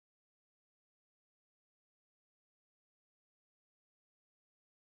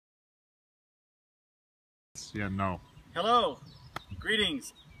Yes, yeah, no. Hello,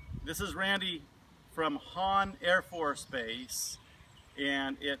 greetings. This is Randy from Hahn Air Force Base,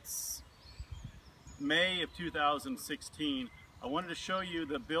 and it's May of 2016. I wanted to show you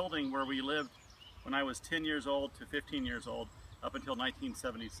the building where we lived when I was 10 years old to 15 years old, up until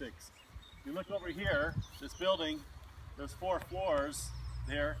 1976. You look over here, this building, there's 4 floors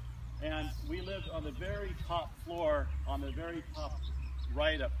there, and we lived on the very top floor, on the very top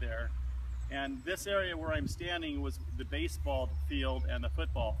right up there. And this area where I'm standing was the baseball field and the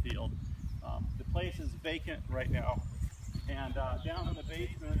football field. The place is vacant right now. And down in the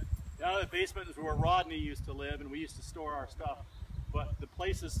basement is where Rodney used to live, and we used to store our stuff. But the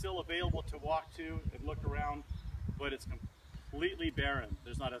place is still available to walk to and look around, but it's completely barren.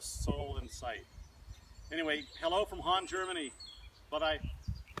 There's not a soul in sight. Anyway, hello from Hahn, Germany. Bye-bye.